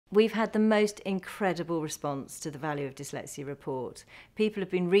We've had the most incredible response to the Value of Dyslexia report. People have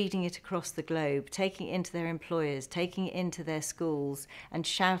been reading it across the globe, taking it into their employers, taking it into their schools, and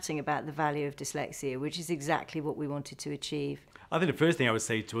shouting about the value of dyslexia, which is exactly what we wanted to achieve. I think the first thing I would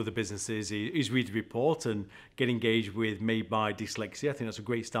say to other businesses is read the report and get engaged with Made by Dyslexia. I think that's a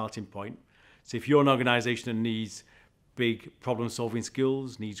great starting point. So if you're an organisation that needs big problem-solving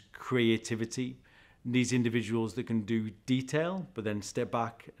skills, needs creativity, needs individuals that can do detail, but then step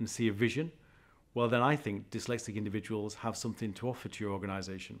back and see a vision, well, then I think dyslexic individuals have something to offer to your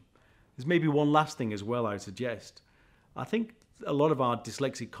organisation. There's maybe one last thing as well I would suggest. I think a lot of our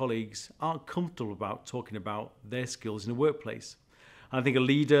dyslexic colleagues aren't comfortable about talking about their skills in the workplace. And I think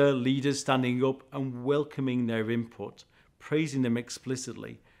leaders standing up and welcoming their input, praising them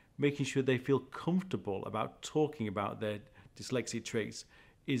explicitly, making sure they feel comfortable about talking about their dyslexic traits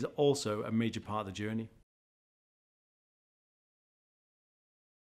is also a major part of the journey.